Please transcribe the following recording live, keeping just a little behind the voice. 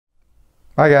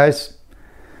Hi guys,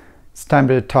 it's time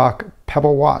to talk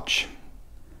Pebble watch.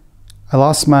 I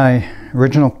lost my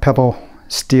original Pebble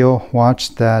steel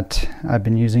watch that I've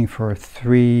been using for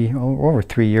over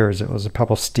 3 years. It was a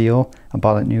Pebble steel. I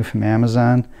bought it new from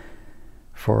Amazon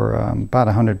for about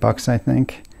 $100, I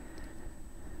think.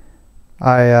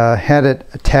 I had it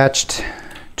attached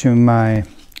to my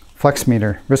flex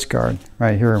meter wrist guard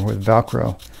right here with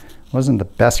Velcro. It wasn't the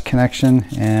best connection,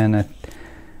 and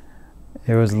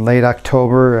it was late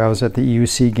October. I was at the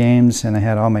EUC games and I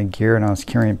had all my gear and I was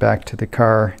carrying it back to the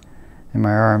car in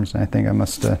my arms, and I think I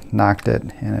must have knocked it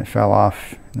and it fell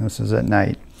off. And this was at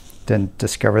night. Didn't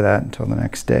discover that until the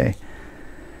next day.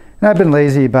 And I've been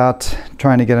lazy about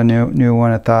trying to get a new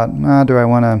one. I thought, do I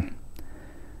want to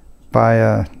buy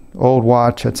a old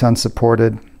watch that's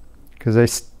unsupported?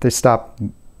 Because they stopped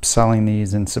selling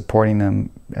these and supporting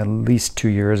them at least 2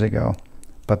 years ago.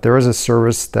 But there is a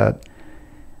service that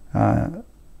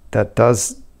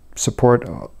does support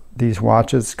these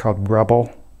watches called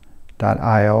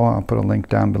Rebel.io. I'll put a link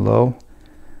down below.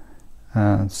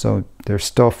 So they're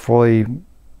still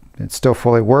it still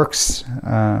fully works.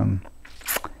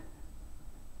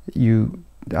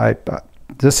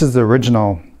 This is the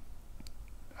original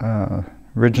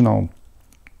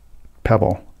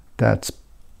Pebble. That's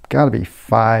got to be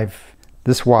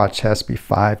this watch has to be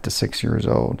 5 to 6 years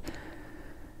old.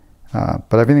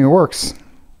 But everything works.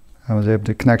 I was able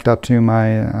to connect up to I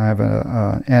have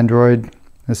a Android.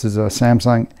 This is a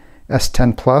Samsung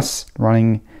S10 Plus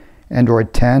running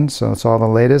Android 10, so it's all the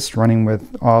latest, running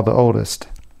with all the oldest.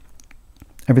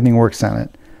 Everything works on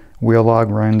it.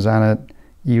 WheelLog runs on it.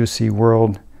 EUC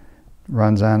World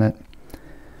runs on it.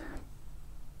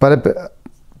 But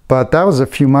that was a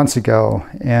few months ago,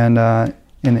 and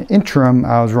in the interim,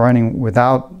 I was running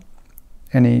without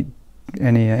any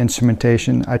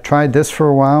instrumentation. I tried this for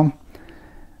a while.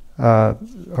 A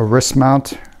wrist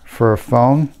mount for a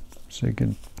phone, so you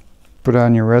could put it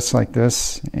on your wrist like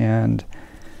this, and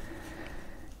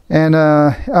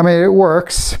I mean, it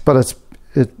works, but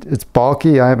it's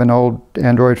bulky. I have an old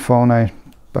Android phone I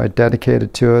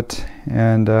dedicated to it,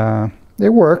 and it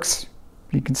works.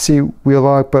 You can see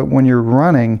WheelLog, but when you're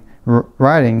riding,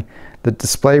 the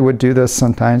display would do this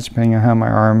sometimes, depending on how my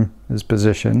arm is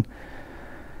positioned,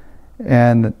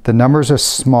 and the numbers are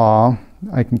small.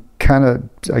 I can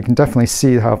definitely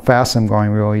see how fast I'm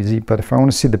going real easy, but if I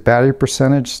want to see the battery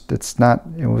percentage,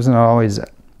 it wasn't always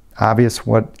obvious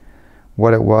what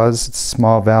it was. It's a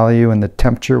small value, and the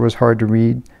temperature was hard to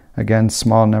read. Again,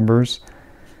 small numbers.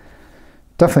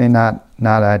 Definitely not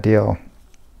ideal.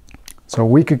 So a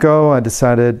week ago, I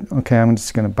decided, okay, I'm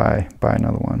just going to buy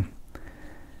another one.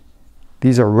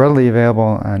 These are readily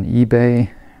available on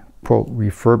eBay, quote,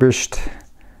 refurbished.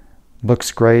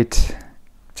 Looks great.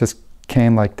 Just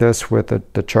came like this with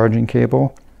the charging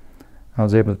cable. I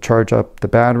was able to charge up the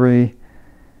battery,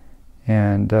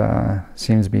 and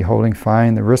seems to be holding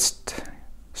fine. The wrist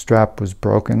strap was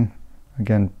broken,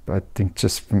 again, I think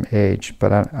just from age,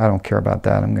 but I don't care about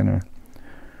that. I'm going to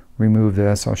remove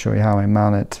this. I'll show you how I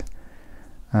mount it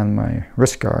on my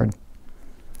wrist guard.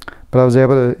 But I was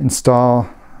able to install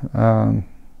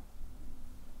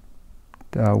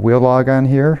WheelLog on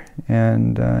here,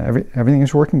 and everything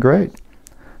is working great.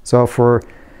 So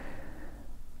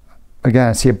again,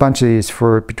 I see a bunch of these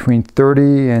for between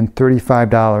 $30 and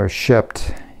 $35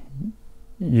 shipped.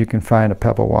 You can find a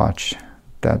Pebble watch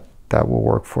that will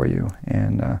work for you.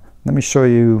 And let me show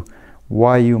you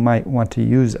why you might want to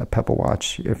use a Pebble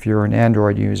watch if you're an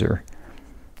Android user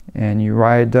and you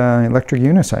ride electric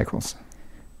unicycles.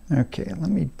 Okay, let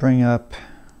me bring up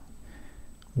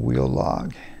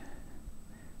WheelLog.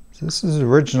 So this is the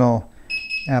original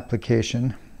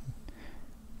application.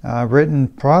 Written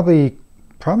probably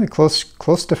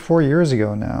close to 4 years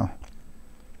ago now,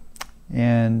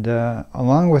 and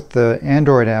along with the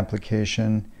Android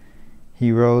application,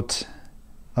 he wrote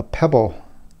a Pebble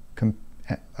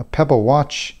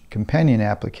watch companion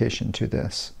application to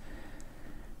this.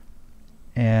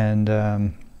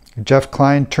 And Jeff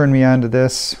Klein turned me on to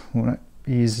this.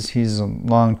 He's a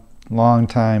long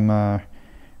time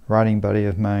riding buddy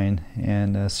of mine,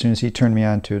 and as soon as he turned me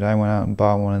on to it, I went out and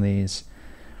bought one of these.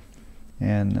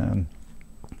 And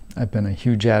I've been a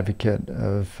huge advocate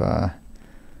of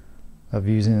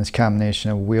using this combination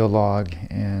of WheelLog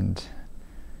and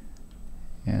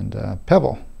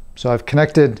Pebble. So I've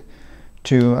connected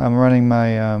I'm running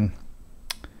my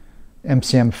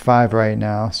MCM5 right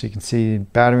now, so you can see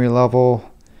battery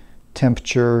level,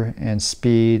 temperature, and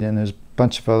speed, and there's a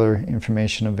bunch of other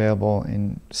information available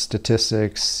in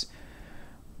statistics,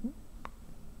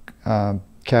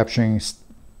 capturing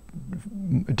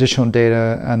additional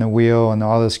data on the wheel, and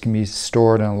all this can be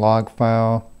stored in a log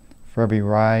file for every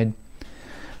ride.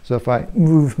 So if I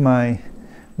move my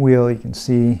wheel, you can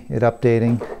see it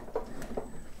updating.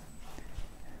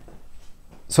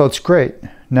 So it's great.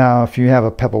 Now if you have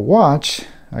a Pebble watch,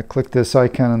 I click this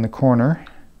icon in the corner,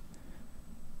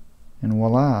 and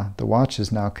voila, the watch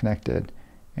is now connected.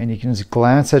 And you can just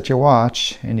glance at your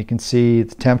watch and you can see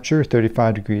the temperature,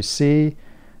 35 degrees C,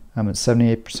 I'm at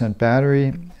 78%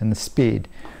 battery, and the speed.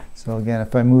 So again,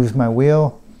 if I move my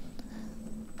wheel,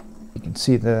 you can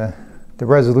see the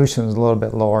resolution is a little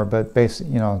bit lower, but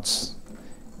basically, you know,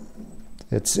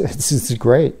 it's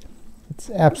great. It's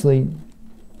absolutely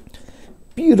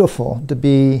beautiful to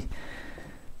be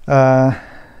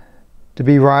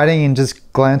riding and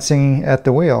just glancing at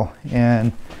the wheel.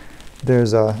 And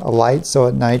there's a light, so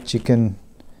at night you can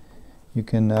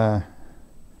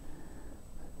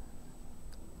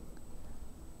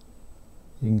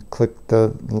click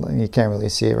the, you can't really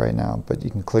see it right now, but you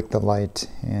can click the light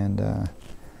and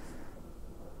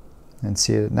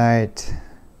see it at night.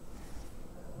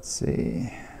 Let's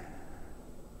see.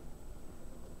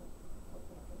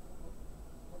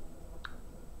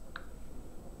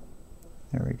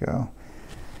 There we go.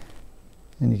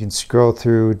 And you can scroll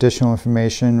through additional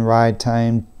information, ride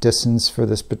time, distance for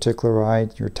this particular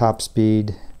ride, your top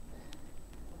speed.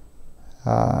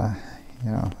 You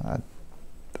know,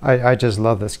 I just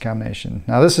love this combination.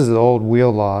 Now this is the old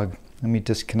WheelLog. Let me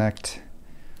disconnect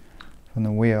from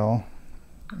the wheel,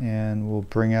 and we'll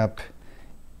bring up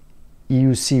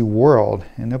EUC World,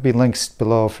 and there'll be links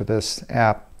below for this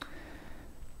app.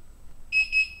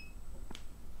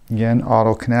 Again,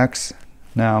 auto connects.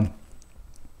 Now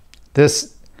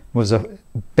this was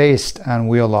based on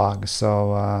WheelLog,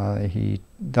 so the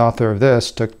author of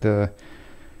this took the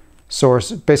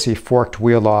source, basically forked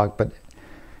WheelLog,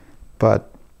 but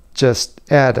just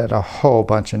added a whole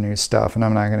bunch of new stuff, and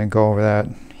I'm not going to go over that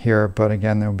here, but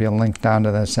again, there will be a link down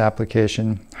to this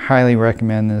application. Highly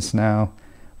recommend this now,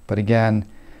 but again,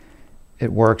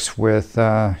 it works with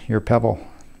your Pebble.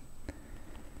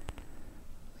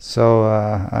 So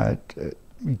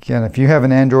again, if you have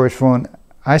an Android phone,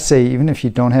 I say even if you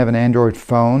don't have an Android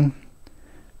phone,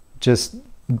 just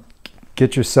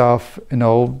get yourself an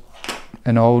old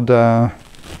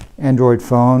Android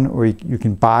phone, or you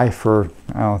can buy for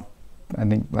I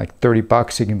think like 30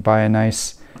 bucks. You can buy a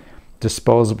nice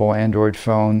disposable Android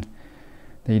phone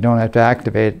that you don't have to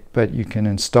activate, but you can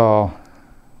install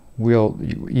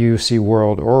EUC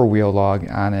World or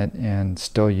WheelLog on it and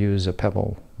still use a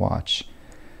Pebble watch.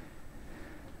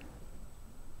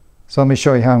 So let me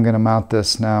show you how I'm going to mount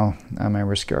this now on my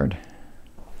wrist guard.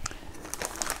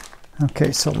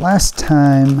 Okay, so last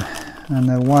time on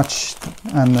the watch,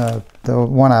 on the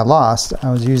one I lost,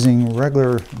 I was using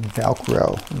regular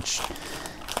Velcro, which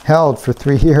held for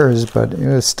 3 years, but it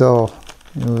was still,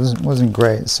 wasn't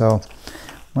great. So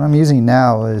what I'm using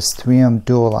now is 3M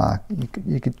Dual Lock.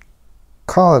 You could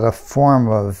call it a form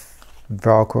of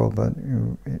Velcro, but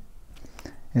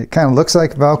it kind of looks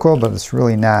like Velcro, but it's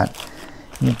really not.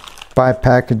 You buy a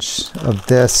package of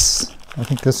this. I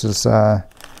think this is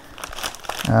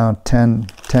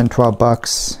 10-12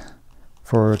 bucks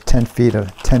for 10 feet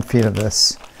of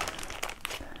this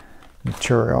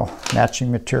material,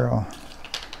 matching material.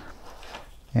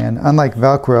 And unlike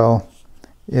Velcro,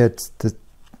 it's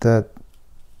the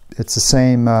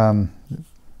same.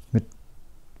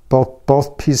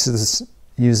 Both pieces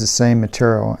use the same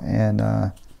material,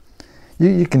 and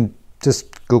you can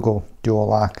just Google Dual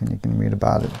Lock and you can read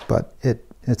about it. But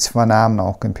it's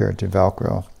phenomenal compared to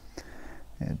Velcro.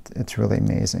 It's really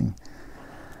amazing.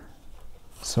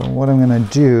 So what I'm going to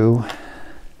do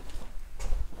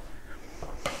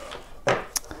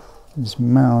is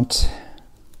mount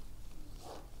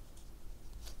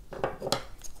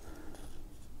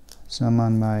some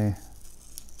on my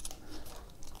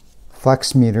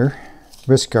flex meter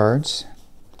wrist guards.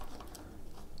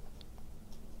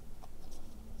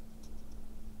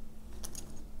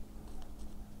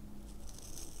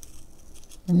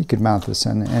 And you could mount this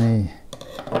on any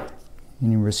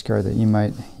wrist guard that you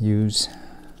might use.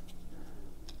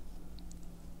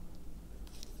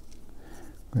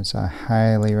 Because I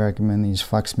highly recommend these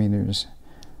flex meters.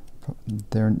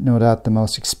 They're no doubt the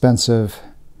most expensive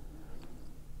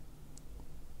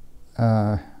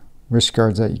wrist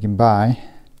guards that you can buy. I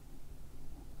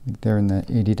think they're in the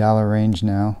 $80 range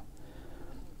now.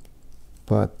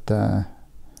 But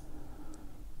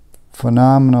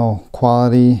phenomenal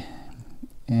quality,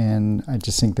 and I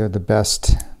just think they're the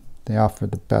best. They offer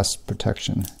the best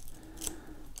protection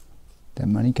that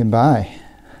money can buy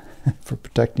for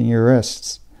protecting your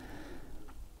wrists.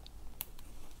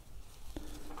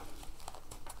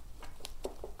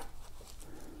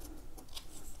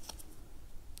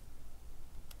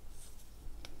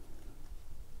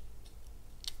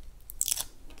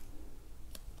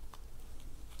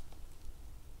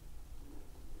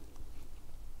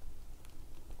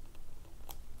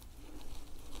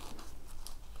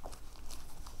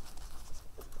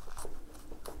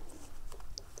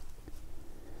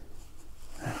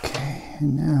 Okay,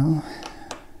 now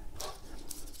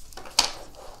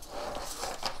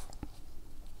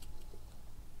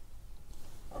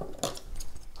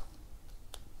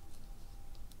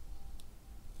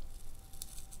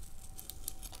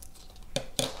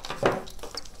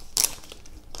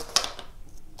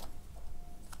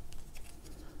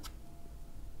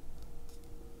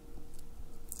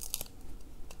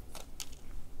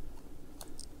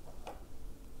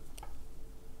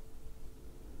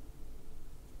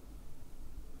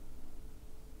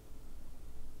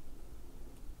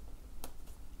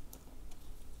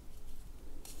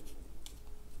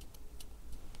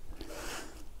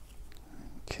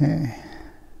okay,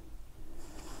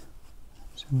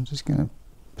 so I'm just going to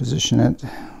position it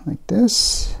like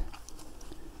this,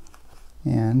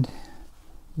 and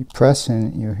you press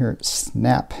and you hear it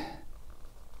snap.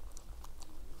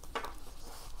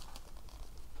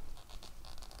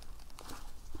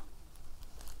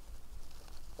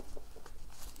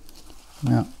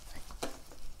 Now,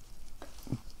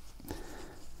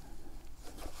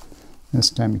 this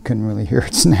time you couldn't really hear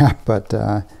it snap, but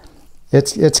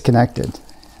it's connected.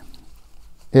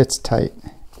 It's tight.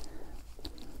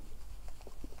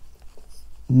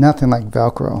 Nothing like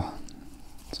Velcro.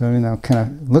 So, you know, kind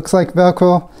of looks like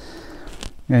Velcro,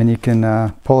 and you can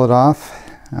pull it off.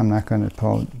 I'm not going to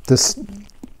pull it. This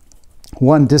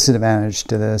one disadvantage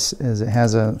to this is it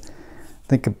has I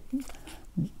think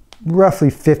roughly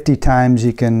 50 times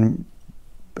you can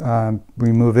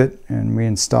remove it and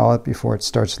reinstall it before it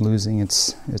starts losing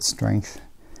its strength.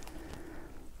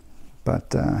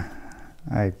 But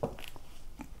I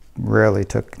rarely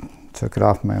took it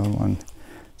off my own one,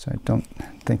 so I don't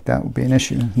think that would be an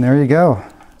issue. And there you go.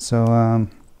 So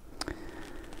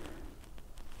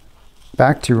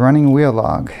back to running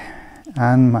WheelLog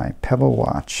on my Pebble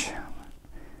watch.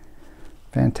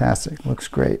 Fantastic, looks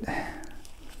great.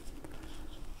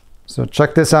 So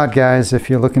check this out, guys, if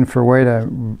you're looking for a way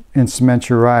to instrument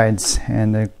your rides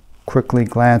and to quickly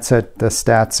glance at the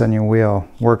stats on your wheel.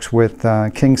 Works with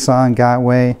Kingsaw and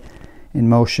Gotway,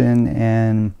 InMotion,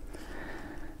 and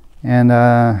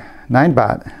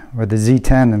 9bot, or the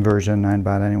Z10 version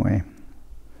 9bot anyway.